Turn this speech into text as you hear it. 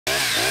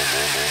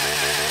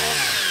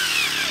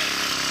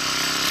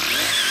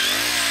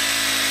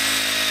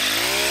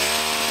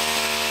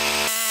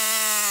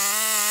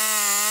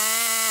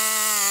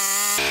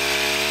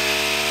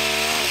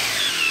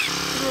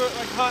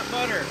hot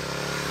butter.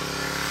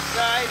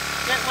 Guys,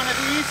 get one of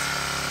these.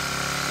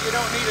 You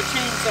don't need a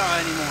chainsaw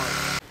anymore.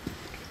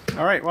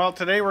 All right, well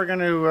today we're going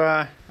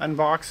to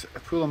unbox a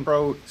Poulan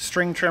Pro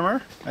string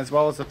trimmer as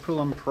well as a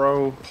Poulan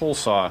Pro pull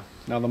saw.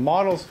 Now the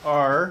models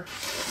are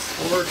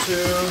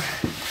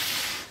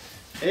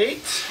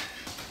 428,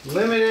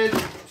 limited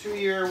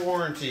 2-year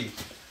warranty.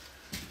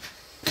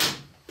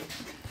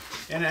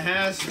 And it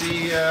has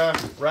the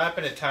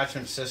rapid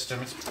attachment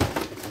system. It's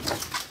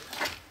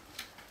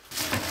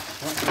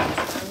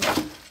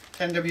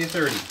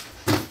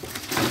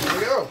 10W30. There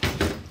we go.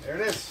 There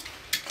it is.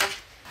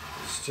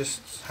 It's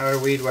just how to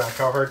weed whack.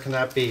 How hard can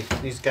that be?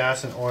 Needs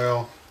gas and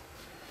oil,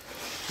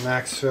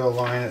 max fill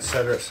line,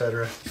 etc.,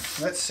 etc.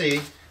 Let's see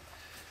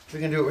if we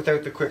can do it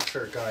without the quick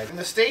start guide. In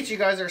the States, you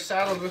guys are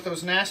saddled with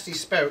those nasty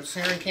spouts.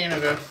 Here in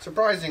Canada,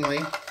 surprisingly,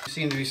 we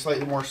seem to be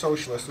slightly more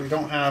socialist. We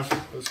don't have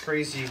those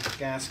crazy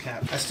gas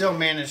caps. I still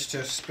managed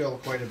to spill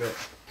quite a bit.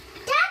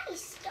 Daddy,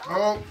 stop.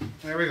 Oh,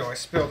 there we go. I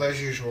spilled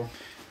as usual.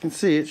 You can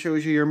see it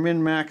shows you your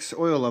min-max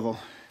oil level.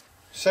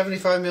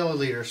 75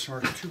 milliliters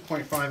or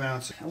 2.5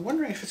 ounces. I'm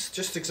wondering if it's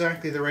just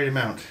exactly the right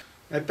amount.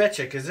 I bet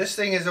you, because this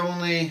thing is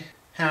only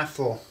half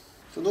full.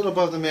 It's a little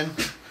above the min.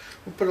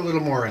 We'll put a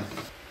little more in.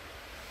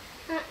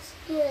 That's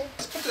good.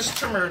 Let's put this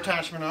trimmer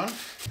attachment on.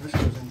 This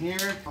goes in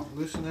here. I'll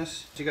loosen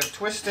this. So you got to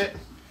twist it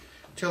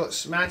until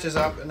it matches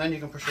up, and then you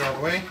can push it all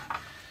the way.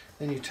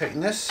 Then you tighten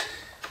this.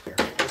 Here,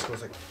 this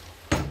goes like.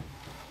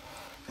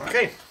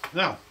 Okay,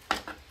 now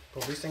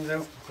pull these things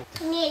out.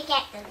 You need to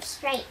get them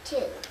straight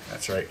too.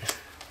 That's right.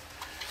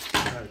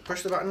 Now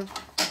push the button.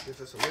 Gives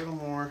us a little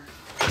more.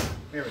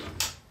 There we go.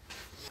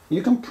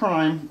 You can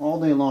prime all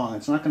day long.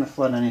 It's not going to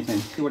flood anything.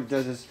 See what it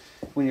does is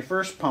when you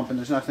first pump and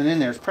there's nothing in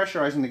there, it's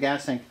pressurizing the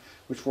gas tank,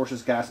 which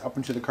forces gas up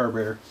into the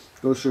carburetor,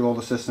 goes through all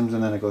the systems,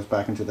 and then it goes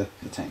back into the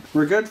tank.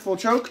 We're good, full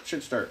choke,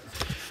 should start.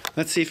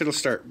 Let's see if it'll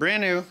start.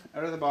 Brand new,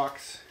 out of the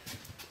box.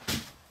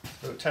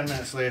 About 10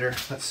 minutes later,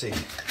 let's see.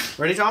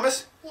 Ready,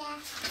 Thomas? Yeah.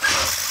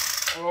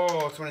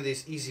 Oh, it's one of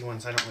these easy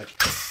ones I don't like.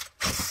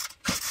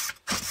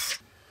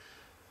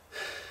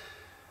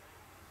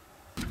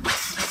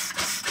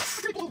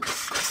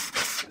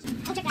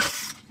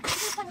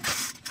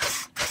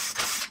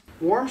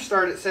 Warm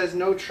start, it says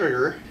no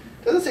trigger.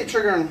 Doesn't say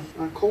trigger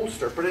on cold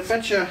start, but I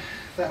bet you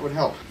that would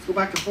help. Let's go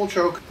back to full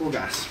choke, full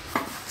gas.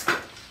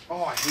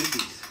 Oh, I hate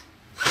these.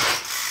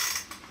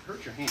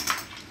 Hurt your hand.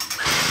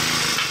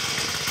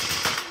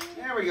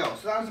 There we go.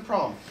 So that was the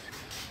problem.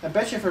 I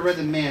bet you if I read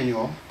the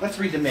manual, let's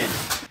read the manual.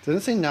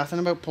 Doesn't say nothing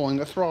about pulling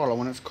the throttle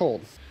when it's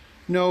cold.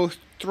 No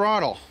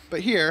throttle.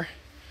 But here,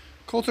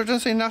 cold start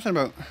doesn't say nothing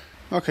about.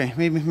 Okay,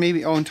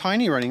 maybe. Oh, and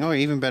tiny running. Oh,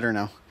 even better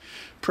now.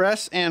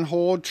 Press and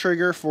hold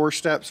trigger for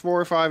steps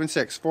 4, 5, and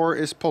 6. 4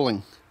 is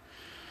pulling.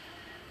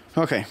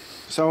 Okay,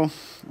 so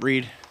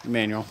read the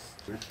manual.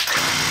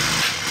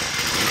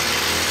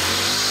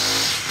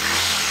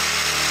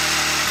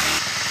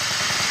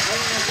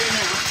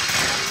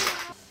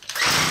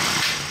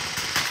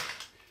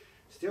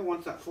 Still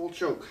wants that full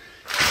choke.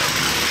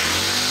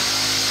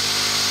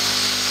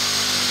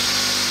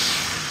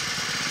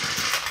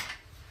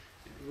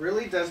 It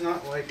really does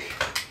not like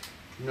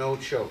no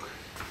choke.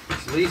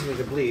 This leads me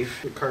to believe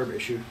the carb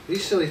issue.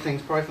 These silly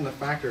things, probably from the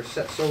factory, are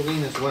set so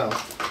lean as well.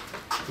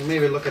 We'll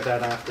maybe look at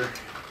that after.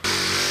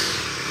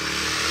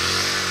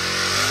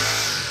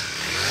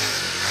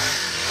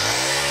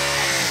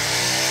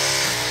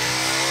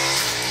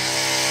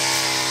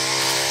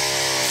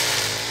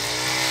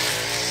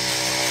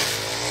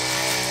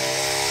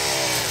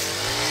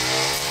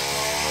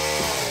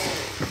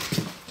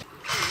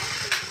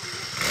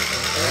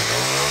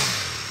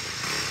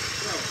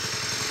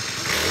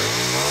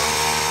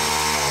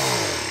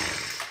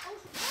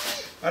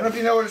 I don't know if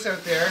you noticed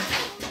out there,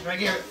 if I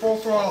gave it full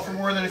throttle for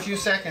more than a few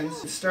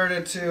seconds, it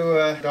started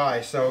to die,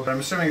 so I'm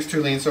assuming it's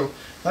too lean. So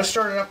let's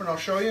start it up and I'll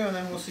show you, and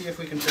then we'll see if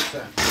we can fix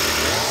that.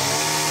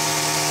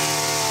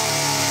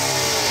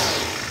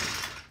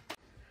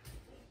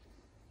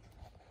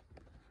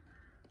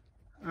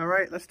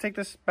 Alright, let's take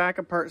this back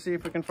apart, see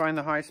if we can find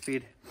the high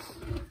speed.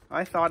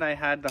 I thought I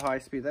had the high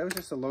speed. That was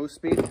just a low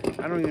speed.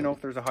 I don't even know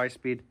if there's a high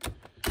speed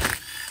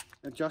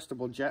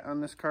adjustable jet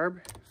on this carb.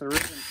 If there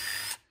isn't,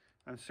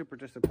 I'm super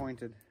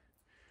disappointed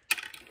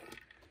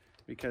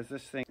because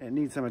this thing, it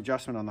needs some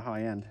adjustment on the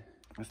high end.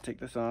 Let's take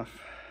this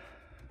off.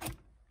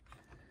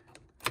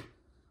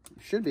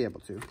 Should be able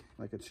to,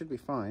 like it should be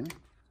fine.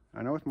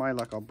 I know with my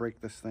luck I'll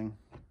break this thing.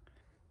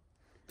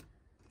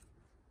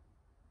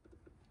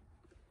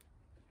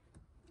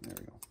 There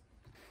we go.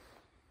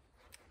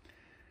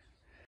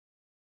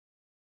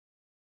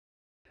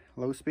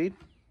 Low speed.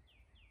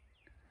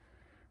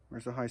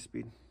 Where's the high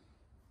speed?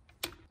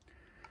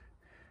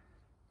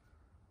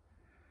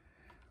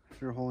 Is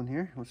there a hole in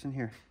here? What's in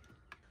here?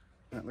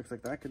 That looks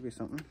like that could be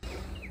something.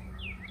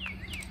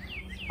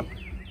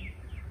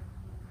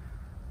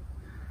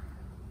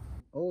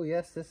 Oh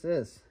yes, this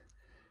is.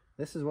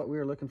 This is what we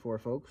were looking for,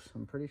 folks.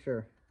 I'm pretty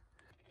sure.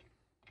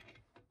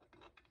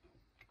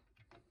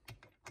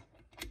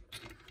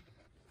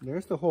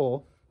 There's the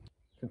hole.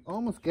 You can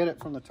almost get it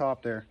from the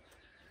top there.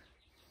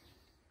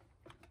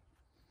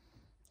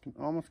 Can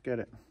almost get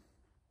it.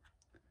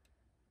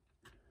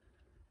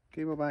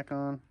 Cable back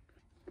on.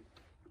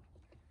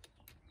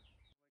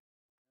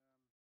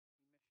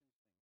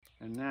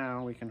 And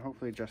now we can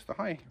hopefully adjust the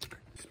high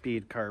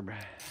speed carb.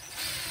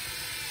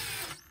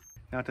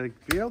 Now to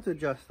be able to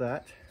adjust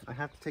that, I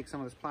have to take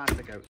some of this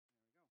plastic out.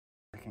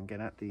 I can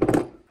get at the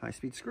high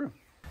speed screw.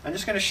 I'm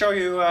just going to show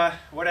you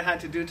what I had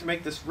to do to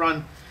make this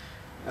run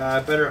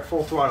better at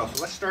full throttle.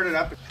 So let's start it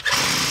up. Okay,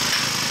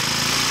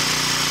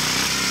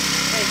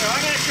 so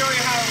I'm going to show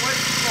you how it was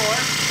before,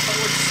 but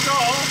it would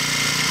stall on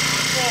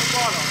full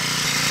throttle.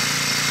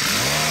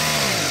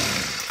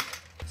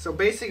 So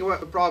basically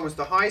what the problem is,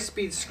 the high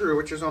speed screw,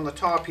 which is on the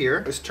top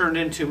here, is turned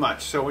in too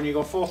much. So when you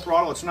go full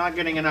throttle, it's not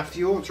getting enough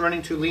fuel, it's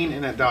running too lean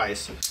and it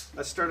dies.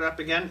 Let's start it up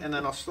again and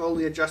then I'll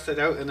slowly adjust it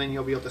out and then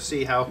you'll be able to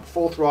see how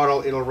full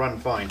throttle it'll run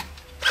fine. You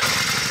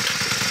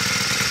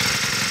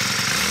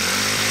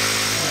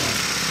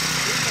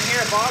can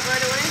hear it bob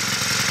right away.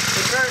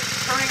 So start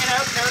turning it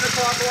out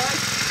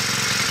counterclockwise.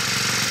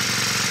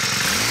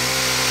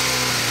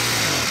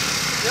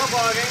 Still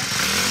bogging.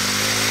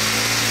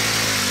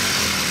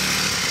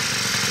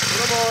 A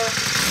little more.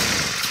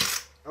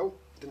 Oh,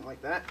 didn't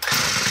like that.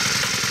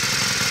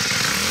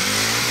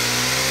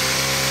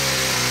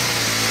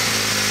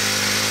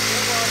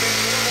 Still bogging, a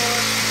little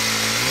more.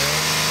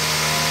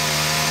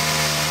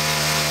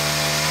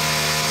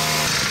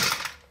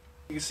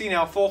 You can see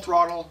now full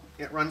throttle,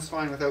 it runs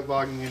fine without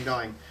bogging and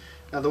dying.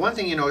 Now the one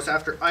thing you notice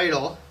after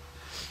idle,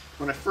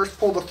 when I first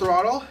pulled the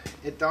throttle,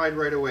 it died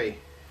right away.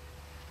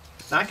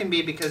 That can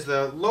be because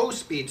the low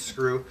speed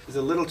screw is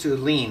a little too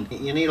lean.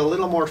 You need a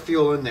little more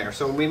fuel in there,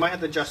 so we might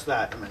have to adjust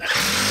that in a minute.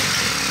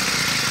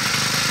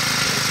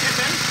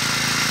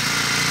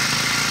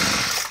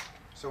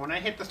 So when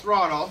I hit the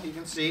throttle, you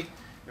can see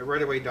it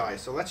right away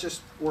dies. So let's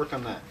just work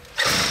on that.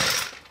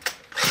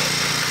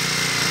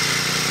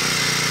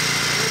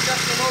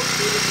 Adjust the low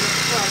speed in the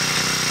front.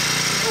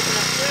 Open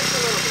up just a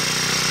little bit.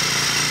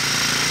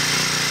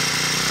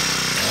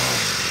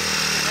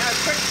 Now a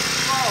quick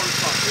throttle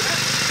response, see that?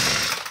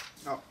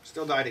 Oh,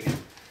 still died again.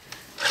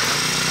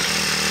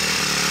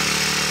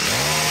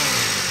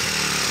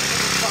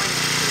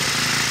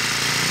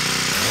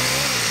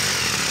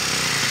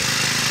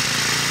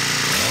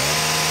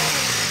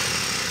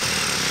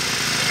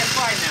 It's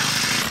fine now.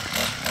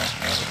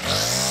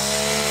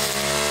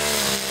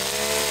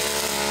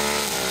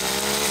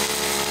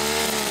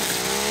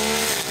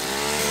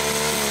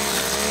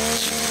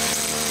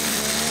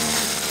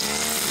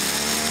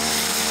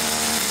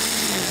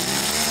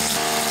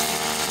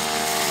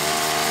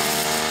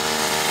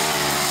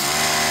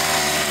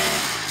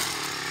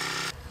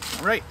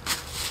 All right,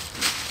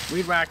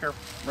 weed whacker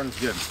runs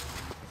good.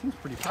 Seems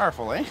pretty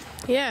powerful, eh?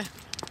 Yeah.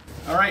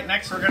 All right,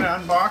 next we're gonna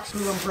unbox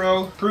Poulan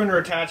Pro pruner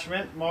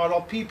attachment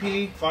model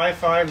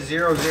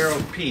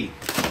PP5500P.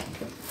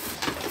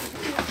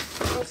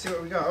 Let's see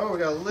what we got. Oh, we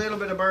got a little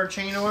bit of bar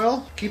chain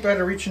oil. Keep out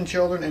of reach in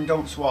children and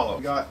don't swallow.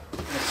 We got an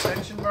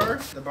extension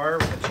bar, the bar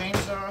with the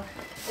chainsaw.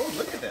 Oh,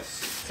 look at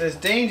this. It says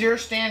danger,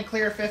 stand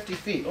clear 50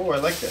 feet. Oh, I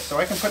like this. So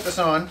I can put this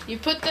on. You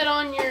put that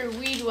on your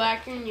weed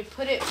whacker and you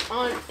put it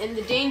on, and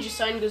the danger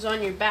sign goes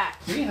on your back.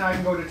 See how I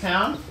can go to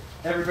town?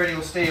 Everybody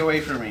will stay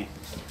away from me.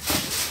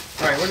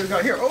 All right, what do we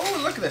got here?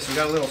 Oh, look at this. We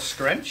got a little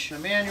scrunch, a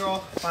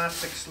manual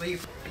plastic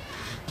sleeve.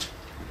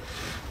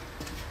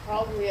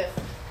 Probably a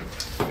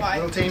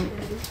Little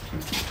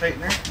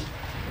tightener.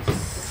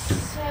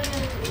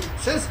 7. It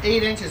says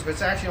 8 inches, but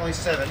it's actually only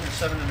 7 or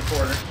 7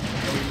 1/4.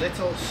 A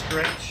little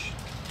stretch.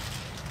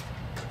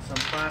 Some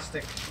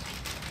plastic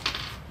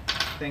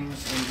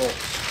things and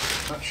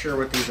bolts. Not sure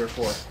what these are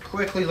for.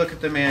 Quickly look at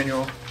the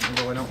manual,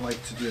 although I don't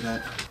like to do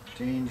that.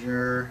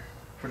 Danger.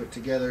 Put it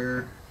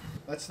together.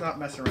 Let's not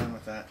mess around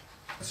with that.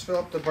 Let's fill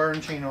up the bar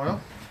and chain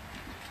oil.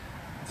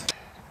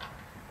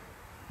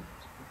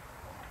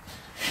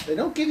 They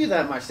don't give you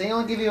that much. They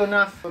only give you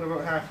enough, but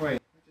about halfway.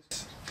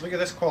 Just look at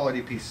this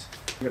quality piece.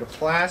 We got a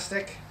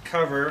plastic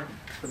cover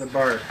for the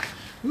bar.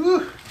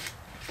 Woo!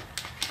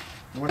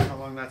 I wonder how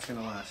long that's going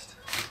to last.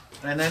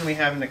 And then we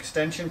have an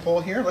extension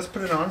pole here. Let's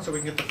put it on so we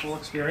can get the full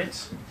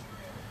experience.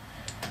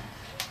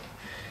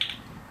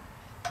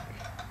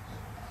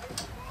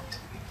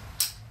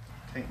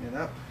 Tighten it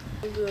up.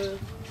 The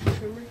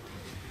trimmer.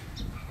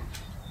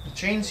 The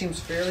chain seems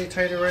fairly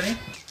tight already.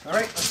 All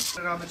right, let's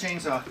put it on the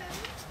chainsaw.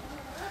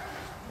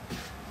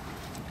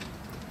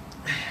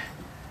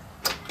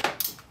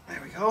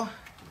 There we go.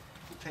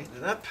 Tighten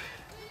it up.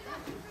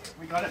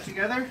 We got it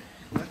together.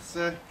 Let's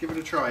give it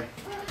a try.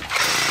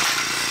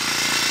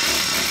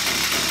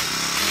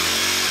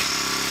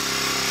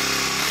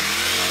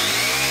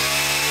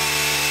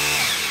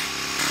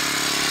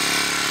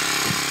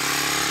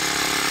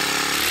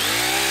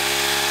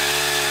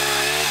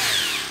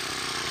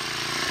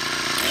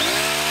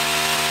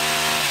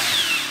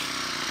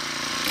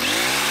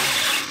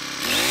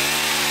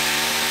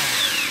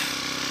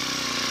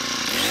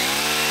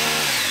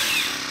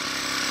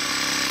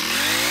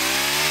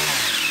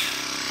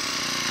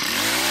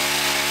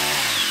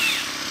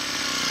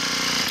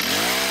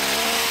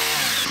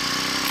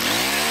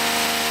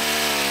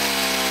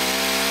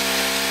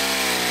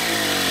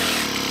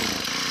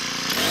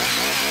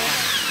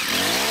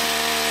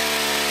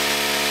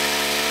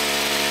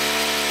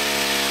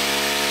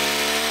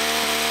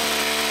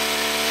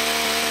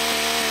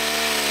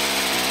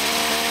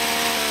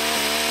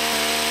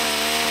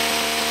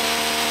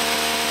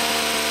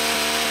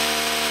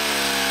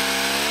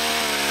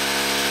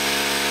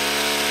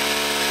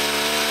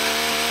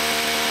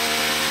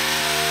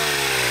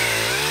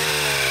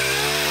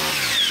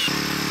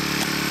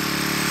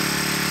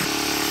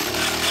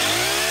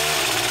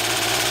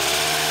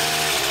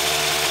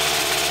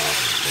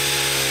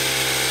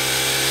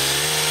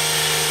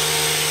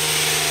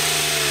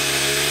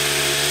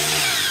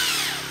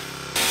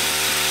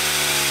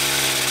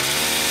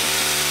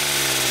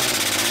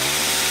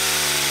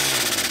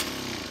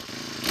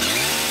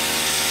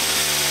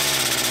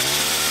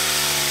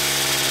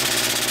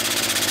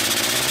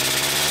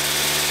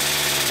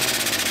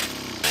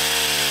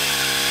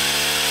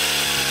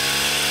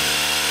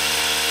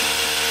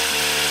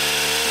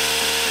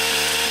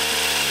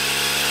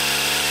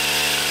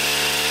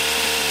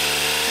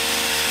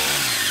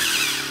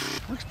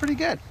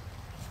 pretty good.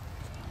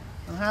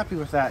 I'm happy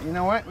with that. You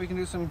know what? We can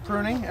do some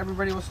pruning.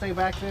 Everybody will stay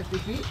back 50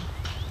 feet.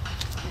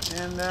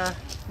 And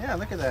yeah,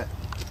 look at that.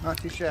 Not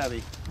too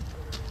shabby.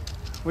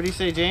 What do you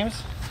say,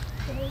 James?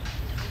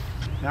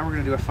 Now we're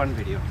gonna do a fun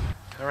video.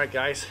 All right,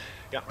 guys.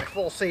 Got my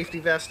full safety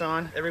vest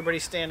on.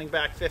 Everybody's standing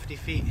back 50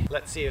 feet.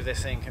 Let's see if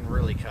this thing can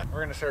really cut. We're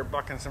gonna start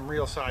bucking some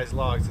real size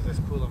logs with this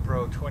Poulan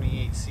Pro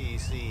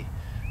 28cc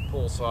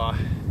pull saw.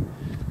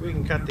 We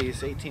can cut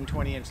these 18,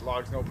 20-inch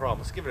logs, no problem.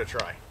 Let's give it a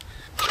try.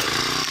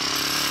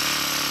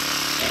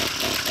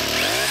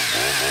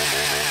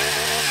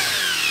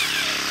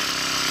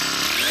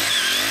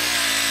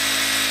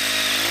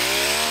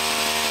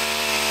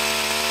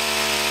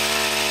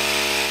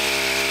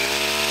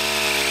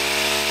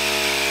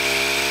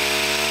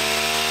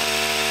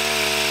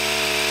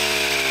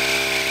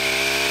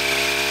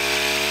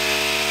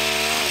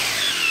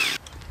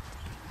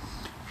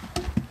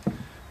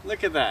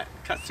 Look at that,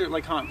 cuts through it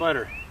like hot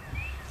butter.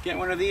 Get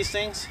one of these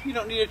things, you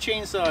don't need a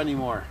chainsaw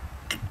anymore.